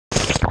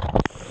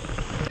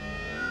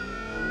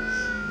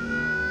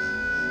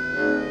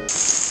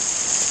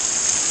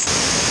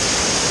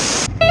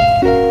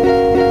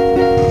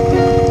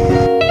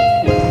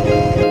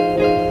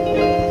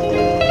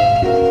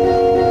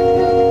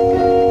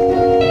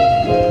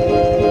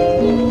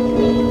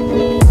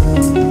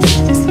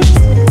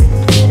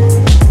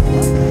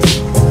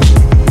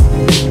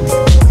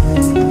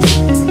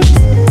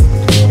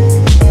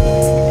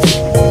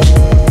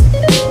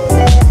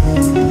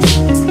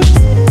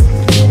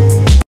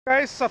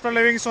guys, after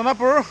leaving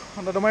Sonapur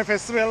on the Domai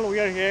festival, we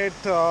are here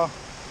at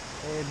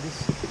this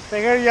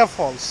Tegheria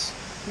Falls.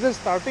 This is the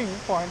starting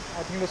point.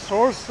 I think the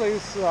source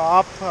is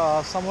up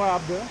somewhere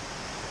up there.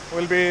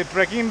 We'll be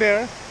trekking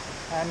there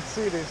and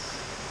see this.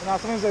 In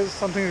Assamese, there is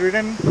something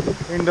written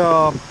in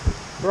the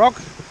rock.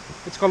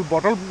 It's called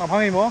bottle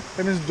nabhangimo.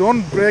 That means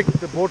don't break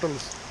the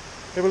bottles.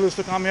 People used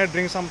to come here,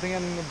 drink something,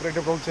 and break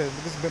the bottles.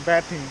 This is a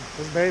bad thing.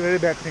 It's a very, very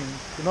bad thing.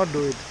 Do not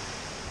do it.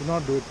 Do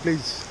not do it,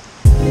 please.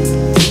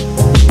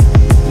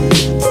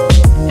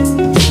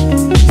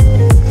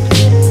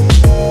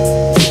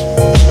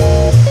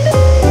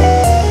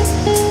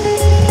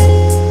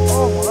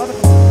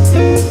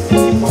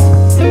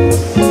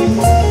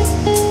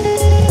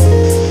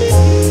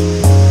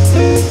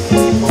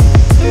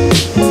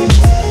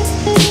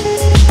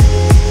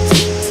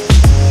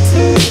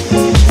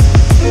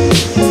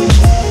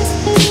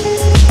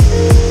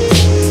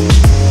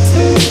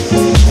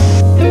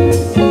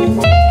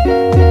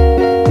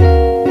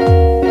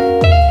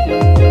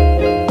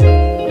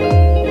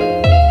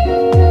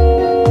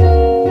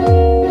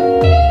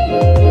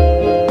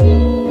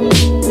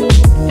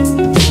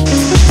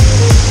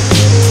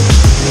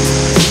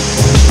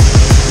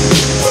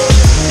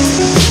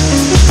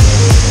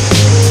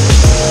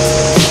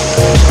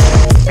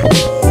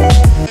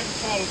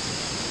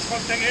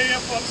 Tegheria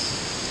Falls,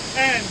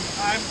 and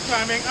I'm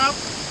climbing up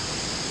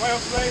by a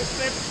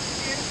step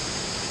in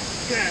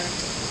there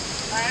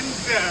and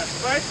there,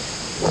 right?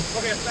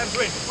 Okay, let's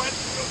wait. 1,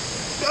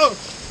 2, go!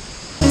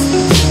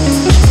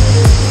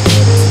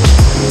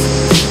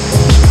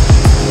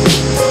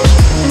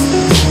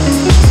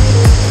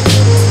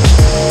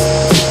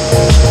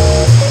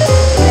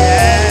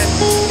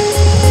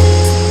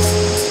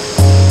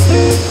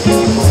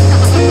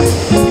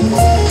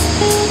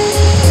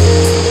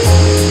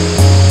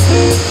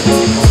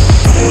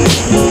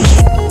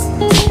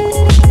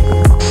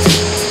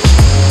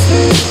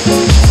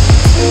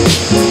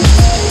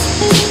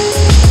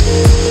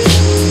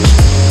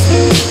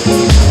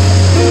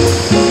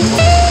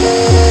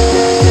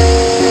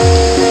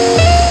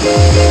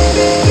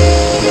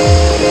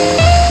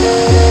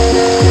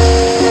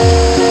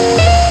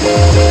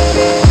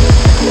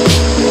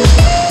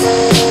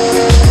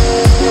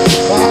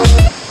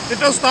 It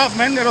was tough,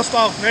 man. It was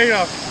tough, very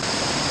rough.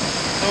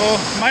 So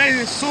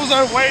my shoes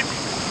are wet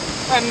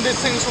and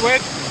this thing's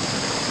wet.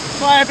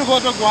 So I had to go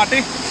to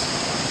Guwahati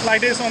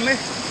like this only.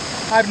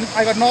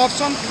 I got no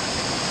option.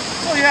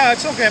 So yeah,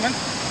 it's okay, man.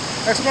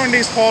 Exploring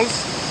these falls,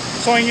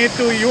 showing it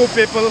to you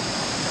people,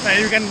 and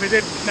you can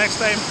visit next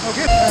time.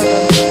 Okay.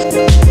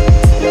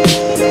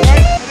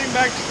 Right, heading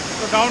back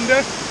to down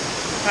there,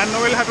 and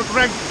we'll have to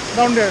trek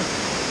down there.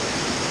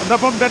 And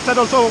from that side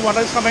also,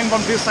 water is coming.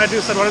 From this side,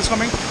 water is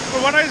coming.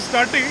 So water is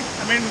dirty.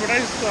 I mean, water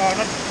is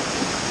not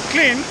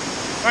clean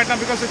right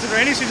now because it's a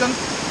rainy season.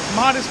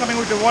 Mud is coming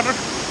with the water.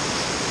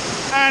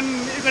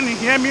 And you can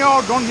hear me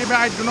or don't hear me,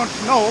 I do not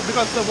know,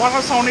 because the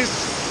water sound is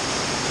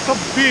so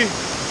big.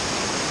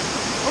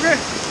 Okay,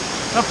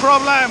 no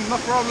problem,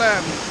 no problem.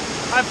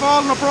 I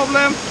fall, no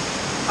problem.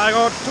 I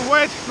got to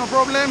wait, no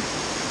problem.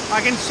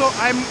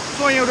 I'm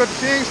showing you the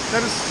things.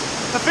 That is,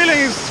 the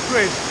feeling is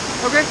great.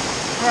 Okay,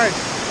 right.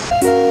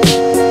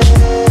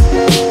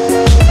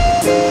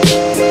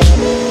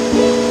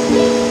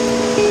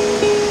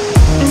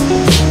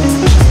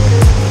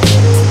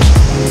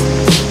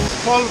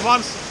 Fall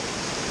once,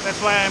 that's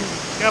why I'm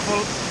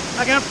careful.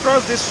 I cannot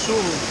trust this shoe.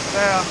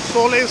 The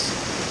sole is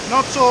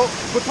not so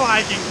good for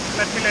hiking.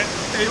 Let me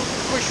tell you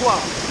for sure.